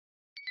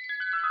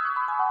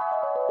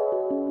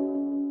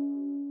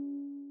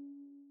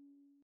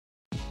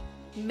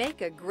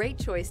Make a great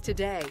choice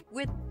today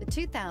with the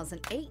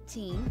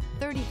 2018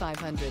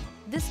 3500.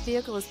 This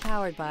vehicle is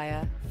powered by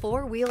a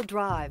 4-wheel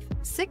drive,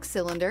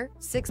 6-cylinder,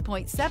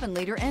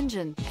 6.7-liter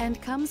engine,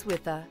 and comes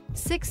with a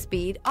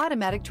 6-speed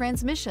automatic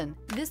transmission.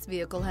 This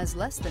vehicle has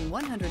less than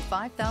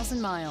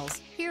 105,000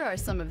 miles. Here are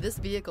some of this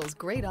vehicle's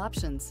great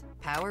options: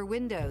 power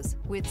windows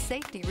with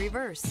safety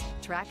reverse,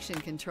 traction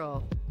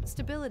control,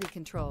 stability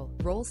control,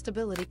 roll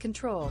stability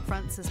control,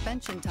 front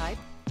suspension type,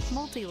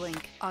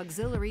 multi-link,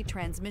 auxiliary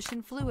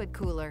transmission fluid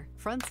cooler,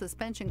 front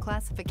suspension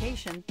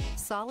classification,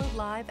 solid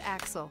live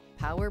axle,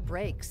 power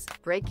brakes,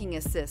 braking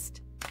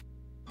assist.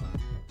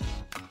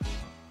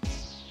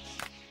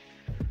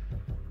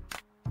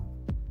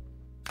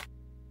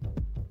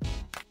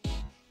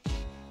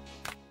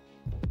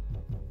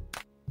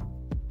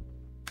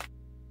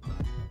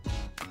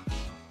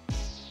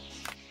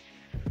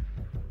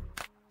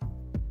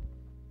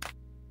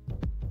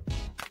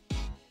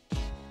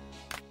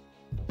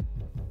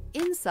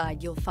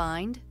 Inside you'll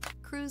find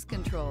cruise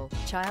control,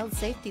 child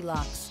safety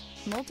locks,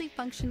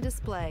 multifunction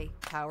display,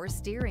 power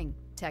steering,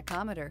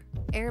 tachometer,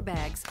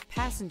 airbags,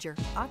 passenger,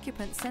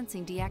 occupant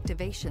sensing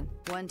deactivation,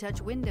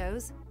 one-touch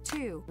windows.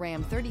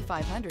 Ram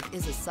 3500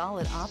 is a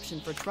solid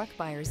option for truck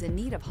buyers in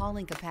need of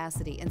hauling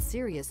capacity and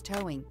serious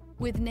towing.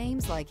 With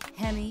names like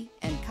Hemi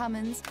and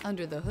Cummins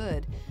under the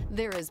hood,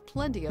 there is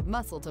plenty of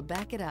muscle to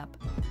back it up.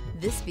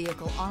 This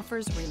vehicle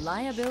offers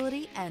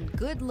reliability and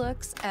good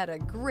looks at a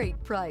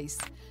great price.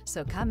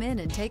 So come in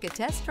and take a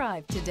test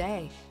drive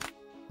today.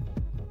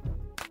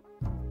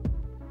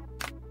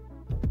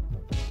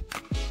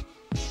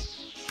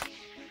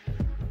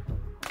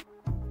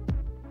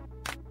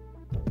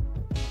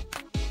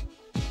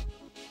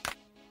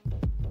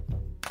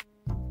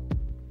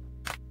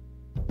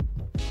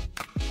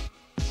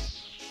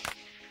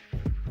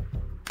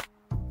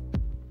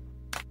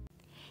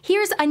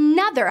 Here's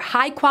another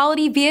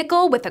high-quality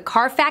vehicle with a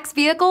Carfax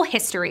Vehicle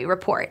History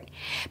Report.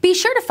 Be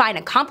sure to find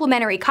a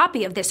complimentary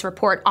copy of this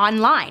report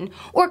online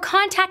or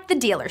contact the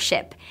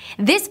dealership.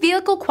 This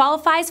vehicle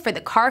qualifies for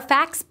the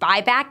Carfax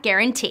Buyback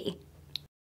Guarantee.